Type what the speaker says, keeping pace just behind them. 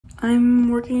I'm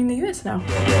working in the US now.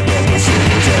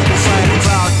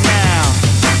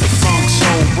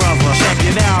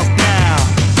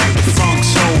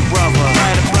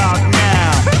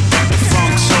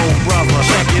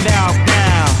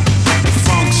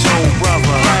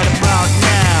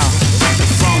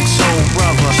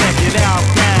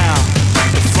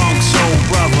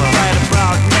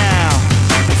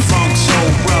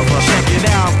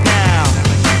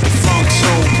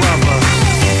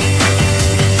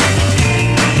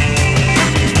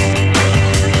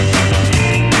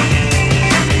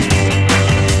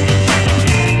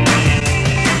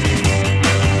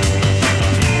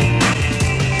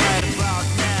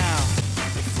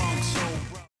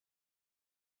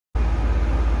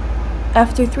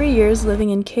 After 3 years living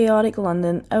in chaotic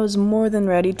London, I was more than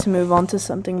ready to move on to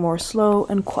something more slow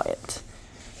and quiet.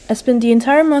 I spent the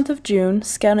entire month of June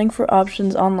scouting for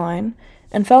options online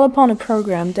and fell upon a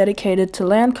program dedicated to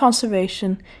land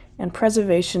conservation and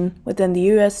preservation within the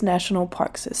US National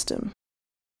Park System.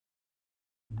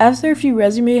 After a few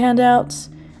resume handouts,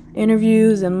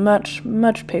 interviews, and much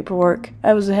paperwork,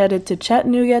 I was headed to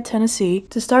Chattanooga, Tennessee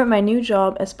to start my new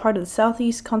job as part of the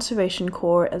Southeast Conservation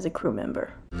Corps as a crew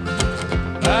member.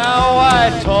 Now I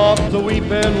taught the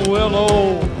weeping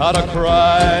willow how to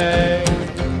cry,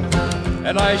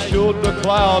 and I showed the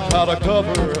clouds how to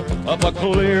cover up a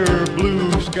clear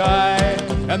blue sky,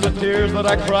 and the tears that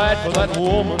I cried for that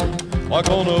woman are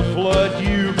gonna flood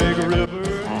you, big river.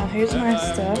 Here's my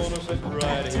stuff.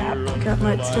 Tap. Got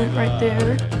my tent right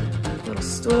there. Little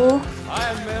stool.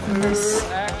 And this is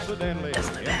the bed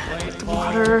with the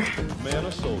water.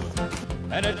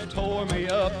 And it tore me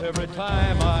up every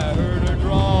time I heard her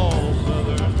draw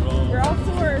southern drum. We're all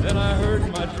sore. Then I heard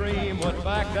my dream went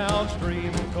back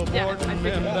downstream, Coborton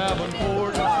and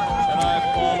Davenport, and I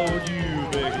followed you,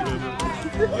 big river,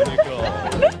 when you called.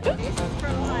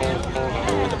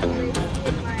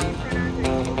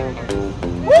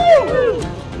 Woo!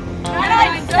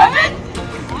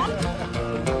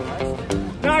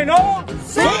 997!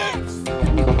 906!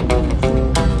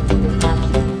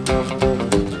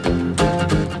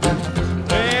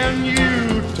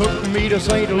 To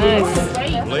St. Louis,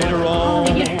 later on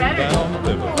down the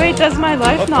river. Wait, does my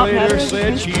life not matter?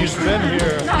 Said she's been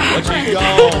here, but she's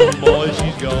gone, boy,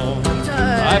 she's gone.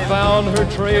 I found her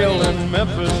trail in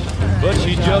Memphis, but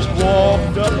she just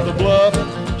walked up the bluff.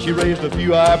 She raised a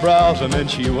few eyebrows and then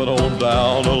she went on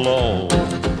down alone.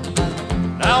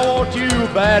 Now won't you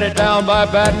bat it down by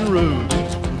Baton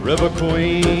Rouge, River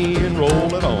Queen,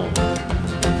 roll it on.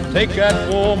 Take that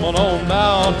woman on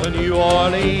down to New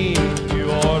Orleans,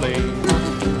 New Orleans.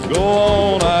 Go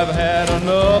on, I've had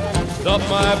enough. Dump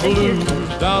my blues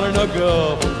down in the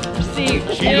Gulf. She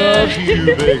loves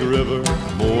you, big river,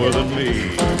 more than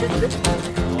me.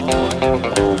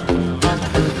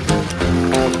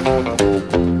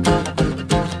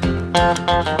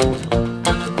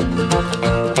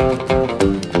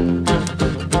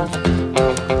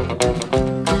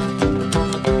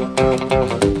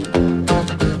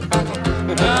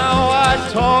 Now I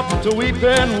talk to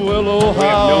weeping willow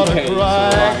how to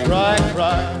cry, cry,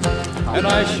 cry. And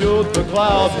I showed the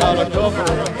clouds how to cover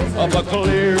up a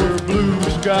clear blue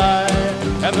sky.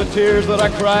 And the tears that I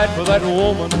cried for that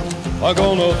woman are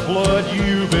gonna flood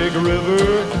you, big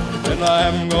river. And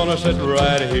I'm gonna sit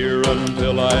right here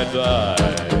until I die.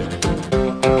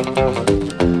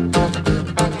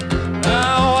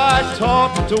 Now I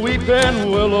talk to weeping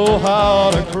willow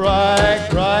how to cry,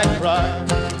 cry, cry.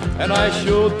 And I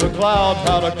showed the clouds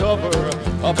how to cover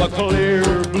up a clear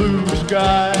blue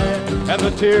sky. And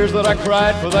the tears that I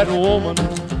cried for that woman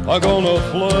are gonna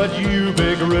flood you,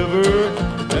 big river.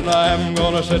 And I'm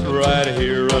gonna sit right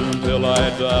here until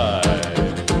I die.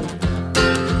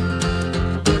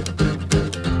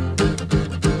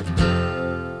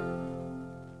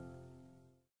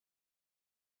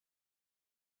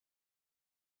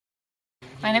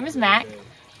 My name is Mac,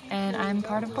 and I'm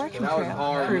part of Bartram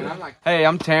Crew. Hey,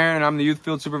 I'm Taryn, I'm the Youth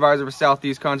Field Supervisor for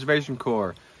Southeast Conservation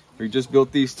Corps. We just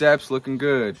built these steps, looking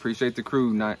good. Appreciate the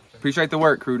crew. Appreciate the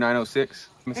work, crew 906.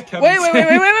 Wait,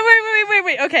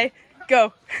 okay,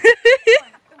 go.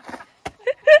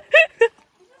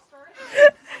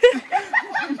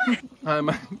 Hi,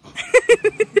 my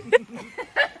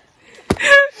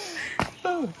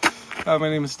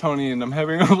name is Tony, and I'm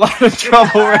having a lot of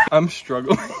trouble. I'm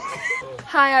struggling.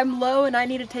 Hi, I'm Lo, and I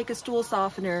need to take a stool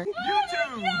softener.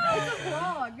 YouTube!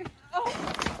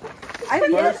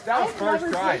 That was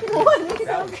first try.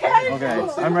 Okay,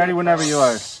 I'm ready whenever you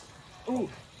are.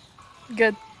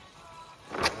 Good.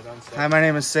 Hi, my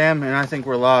name is Sam, and I think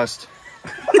we're lost.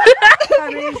 Hi,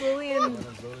 my name's Lily, and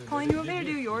Colleen, you want me to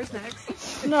do yours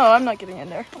next? No, I'm not getting in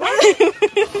there.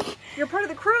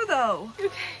 go.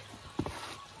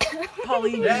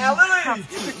 Pauline. Yeah, Lily!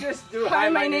 Hi,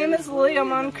 my name is Lily.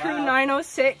 I'm on crew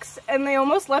 906, and they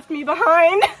almost left me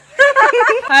behind.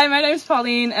 Hi, my name's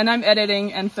Pauline, and I'm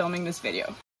editing and filming this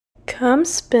video. Come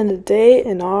spend a day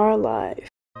in our life.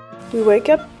 We wake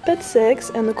up at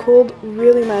 6 and the cold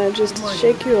really manages to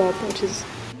shake you up, which is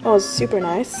super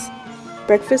nice.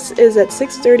 Breakfast is at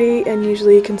 6:30 and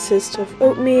usually consists of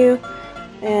oatmeal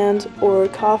or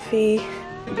coffee.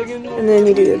 And then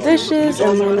we do the dishes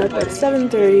and line up at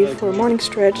 7:30 for a morning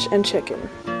stretch and check-in.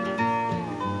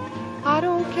 I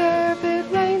don't care if it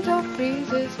rains or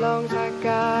freezes, as long as I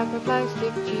got my blank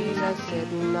stick cheese. I'm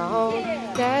sitting on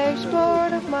the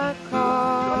dashboard of my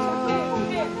car.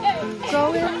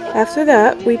 After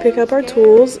that, we pick up our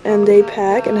tools and day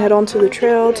pack and head onto the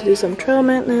trail to do some trail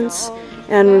maintenance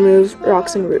and remove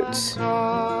rocks and roots.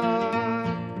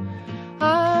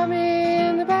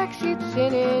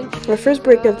 Our first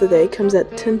break of the day comes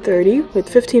at 10:30 with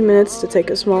 15 minutes to take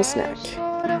a small snack.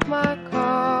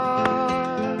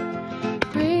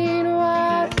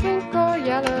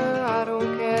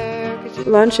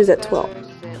 Lunch is at 12.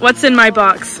 What's in my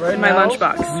box? Right my now, lunch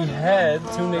box. We had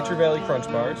 2 Nature Valley Crunch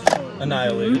Bars,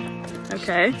 annihilated.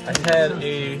 Okay. I had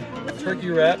a turkey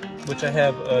wrap, which I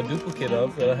have a duplicate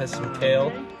of, that has some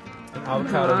kale and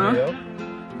avocado mayo.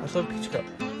 Also a peach cup.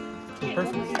 So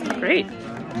perfect. Great.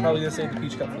 I'm probably gonna save the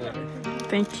peach cup for later.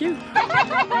 Thank you. I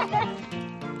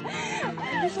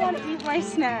just want to eat my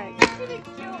snack. It's gonna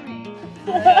kill me. A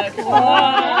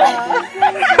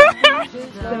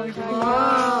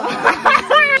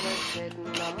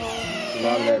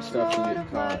lot of that stuff can get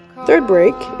caught. Third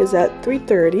break is at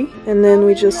 3:30 and then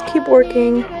we just keep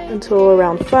working until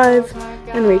around 5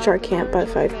 and reach our camp by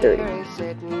 5:30.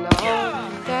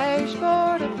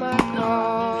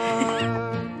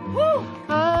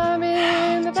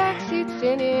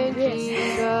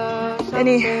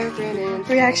 Any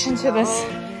reaction to this?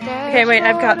 Okay, wait,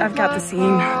 I've got the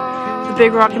scene. The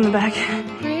big rock in the back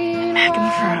in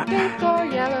the front.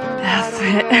 That's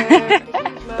it.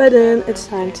 By then, it's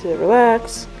time to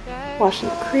relax, wash in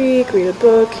the creek, read a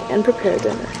book, and prepare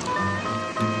dinner.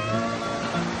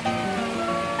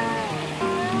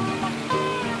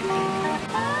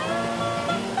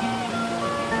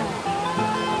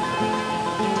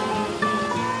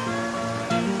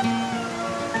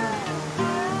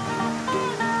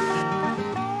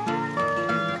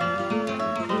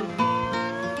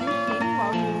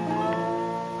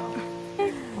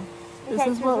 This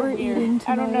is what we're eating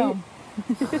tonight. I don't know.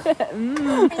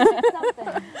 Something.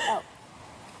 Oh,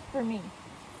 for me.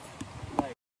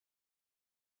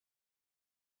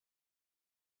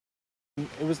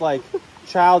 It was like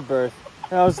childbirth.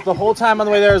 And I was the whole time on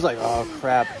the way there I was like, oh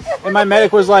crap. And my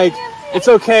medic was like, it's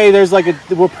okay, there's like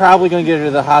we're probably gonna get her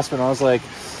to the hospital. I was like,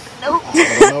 nope.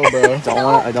 I don't know, bro.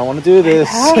 I don't want to do this.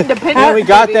 And then we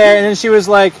got there and then she was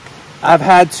like, I've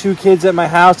had 2 kids at my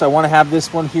house, I want to have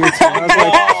this one here too. And I was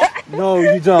like, no,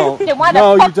 you don't.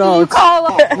 No, you don't.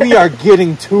 We are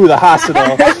getting to the hospital.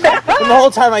 And the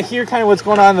whole time I hear kind of what's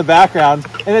going on in the background.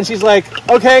 And then she's like,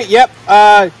 okay, yep,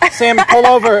 Sam, pull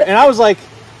over. And I was like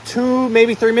 2,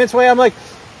 maybe 3 minutes away. I'm like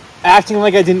acting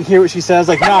like I didn't hear what she said. I was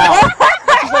like, no.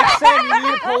 She's like, Sam, you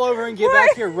need to pull over and get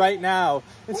back here right now.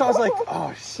 And so I was like,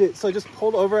 oh shit. So I just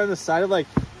pulled over on the side of like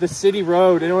the city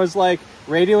road. And it was like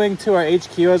radioing to our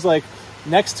HQ. I was like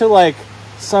next to like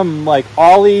some like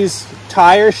Ollie's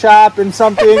tire shop and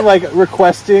something, like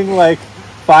requesting like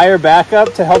fire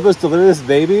backup to help us deliver this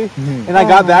baby. And I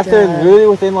got back there and literally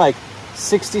within like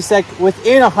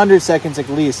 100 seconds at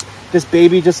least, this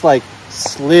baby just like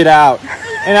slid out.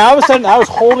 And all of a sudden I was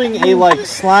holding a like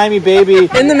slimy baby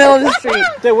In the middle of the street.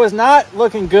 that was not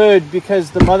looking good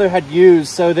because the mother had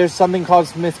used, so there's something called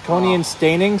Smithsonian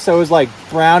staining, so it was like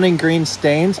brown and green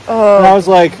stains. And I was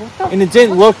like, and it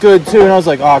didn't look good too, and I was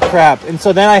like, oh crap. And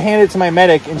so then I handed it to my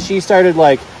medic and she started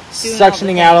like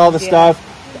suctioning out all the stuff.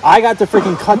 I got to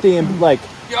freaking cut the like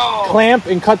clamp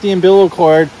and cut the umbilical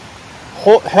cord,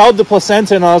 held the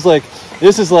placenta, and I was like,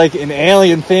 this is like an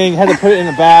alien thing. Had to put it in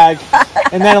a bag.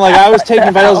 And then like I was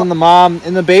taking vitals on the mom,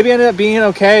 and the baby ended up being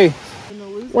okay.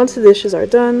 Once the dishes are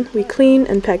done, we clean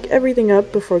and pack everything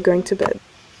up before going to bed.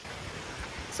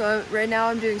 So right now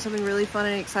I'm doing something really fun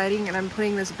and exciting, and I'm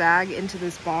putting this bag into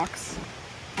this box.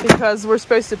 Because we're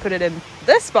supposed to put it in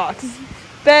this box.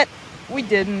 But we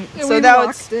didn't. Yeah, so we now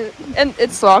locked it. And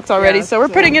it's locked already. Yeah, so we're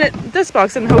putting it in this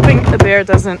box and hoping the bear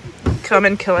doesn't come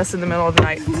and kill us in the middle of the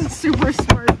night. It's a super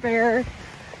smart bear,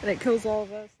 and it kills all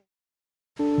of us.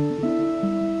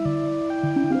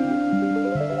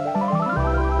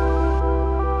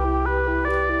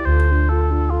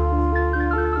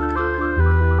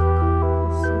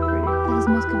 That is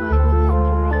Muscovite within the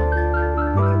rock.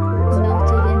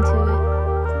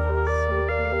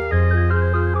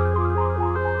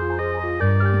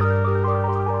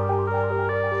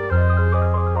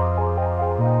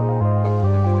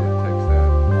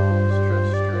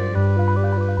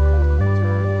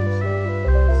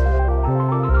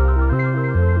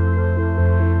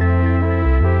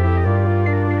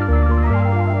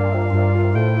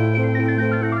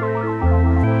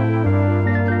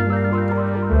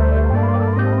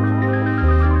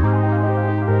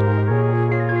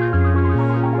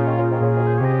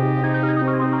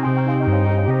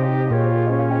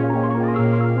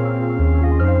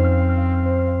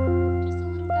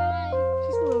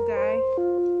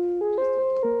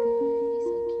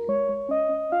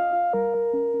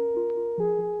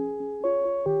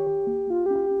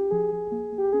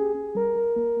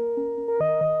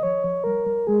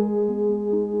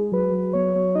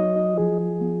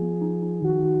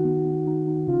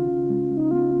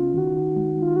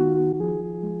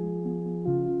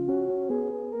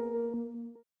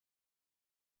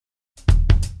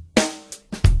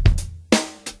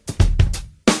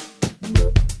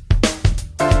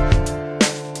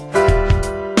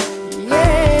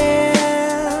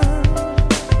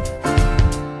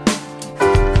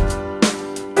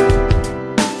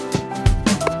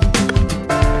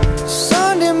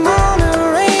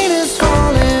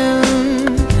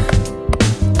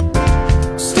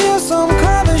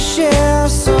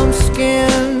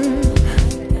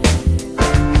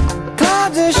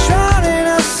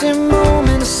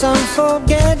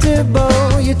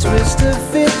 comfortable. You twist to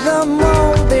fit the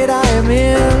mold that I am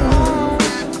in.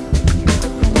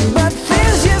 But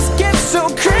things just get so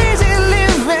crazy.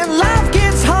 Living life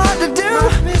gets hard to do,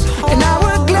 and I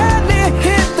would gladly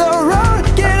hit the road.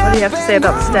 What do you have to say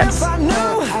about the steps? I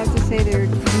have to say they're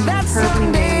perfectly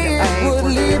made. I worked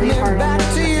really hard on them.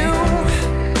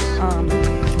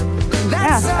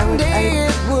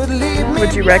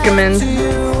 Would you recommend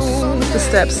the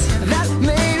steps? 10 out of 10.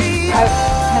 10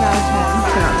 out of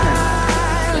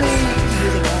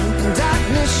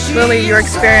 10. Lily, your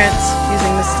experience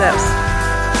using the steps.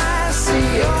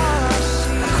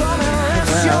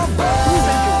 Wow.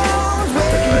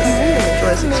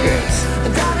 Joyous experience.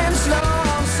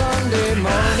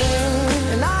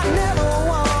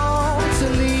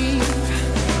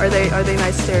 Are they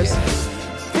nice stairs?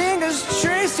 Fingers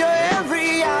trace your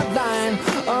every outline.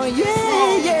 Oh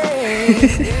yeah, yeah.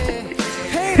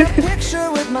 Paint a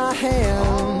picture with my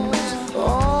hands.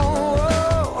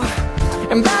 Oh,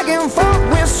 and back and forth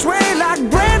we sway like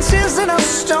branches in a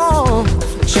storm.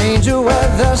 Change the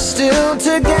weather, still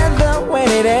together when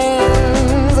it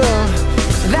ends.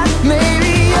 That may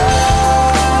be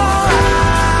all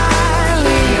I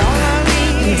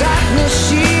need. Darkness,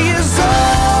 she is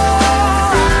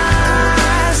all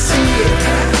I see.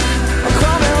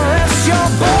 Come and rest your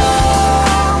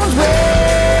bones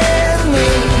with me,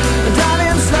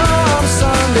 darling. Slow on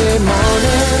Sunday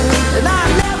morning, and I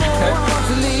never want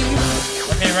to leave.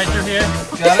 Okay, right through here.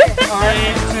 Got it?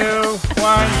 3, 2,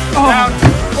 1, down,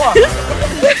 walk.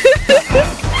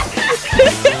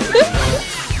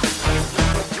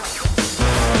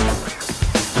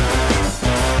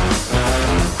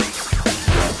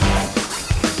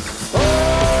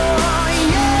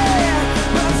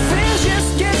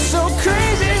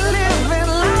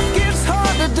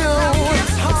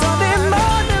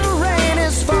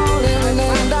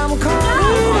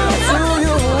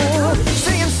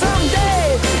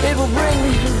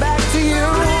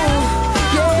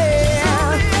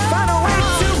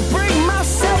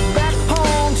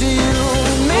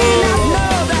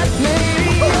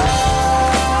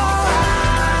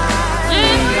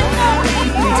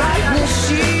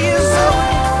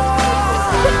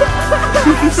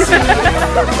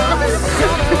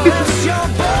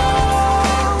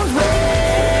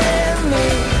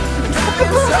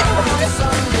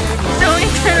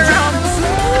 Don't turn around.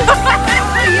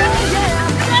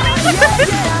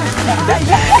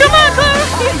 Come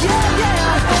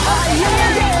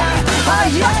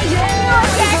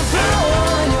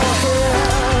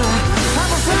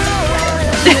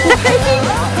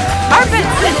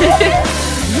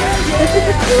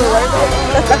on, Chloe.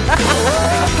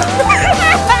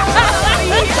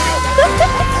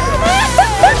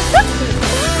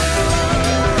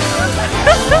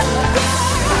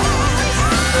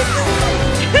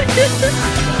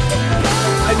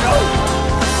 I know.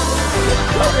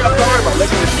 I'm sorry about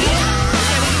licking the teeth.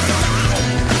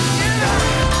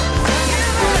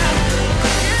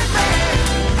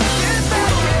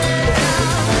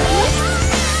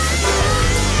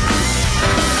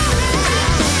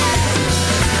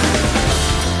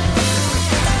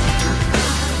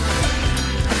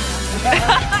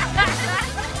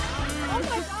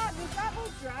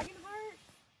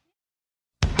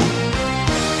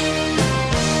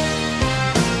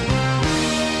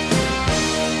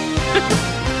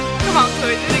 Come on,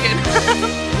 Chloe, do it again.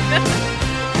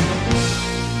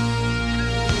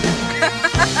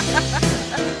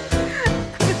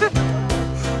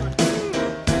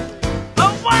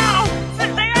 Oh wow!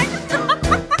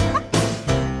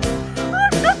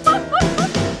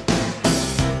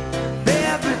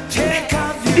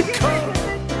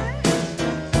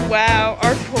 Wow,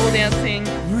 our pole dancing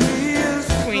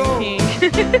queen king.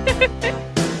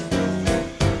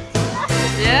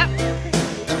 Yep.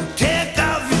 Take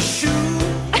off your shoes.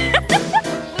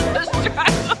 Let's try.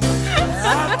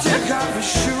 I'll take off your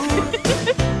shoes.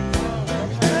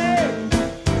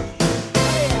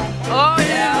 Oh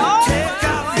yeah. Take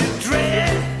off your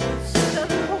dress.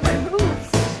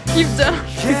 You've done.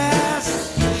 Yes,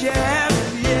 yes,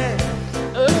 yes.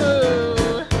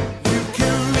 Ooh. You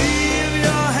can leave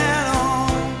your hat on.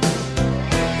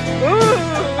 Ooh.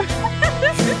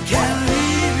 You can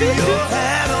leave your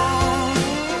hat on.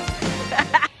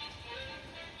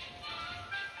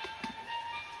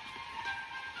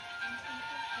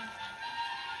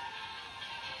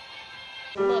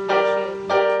 A little faster.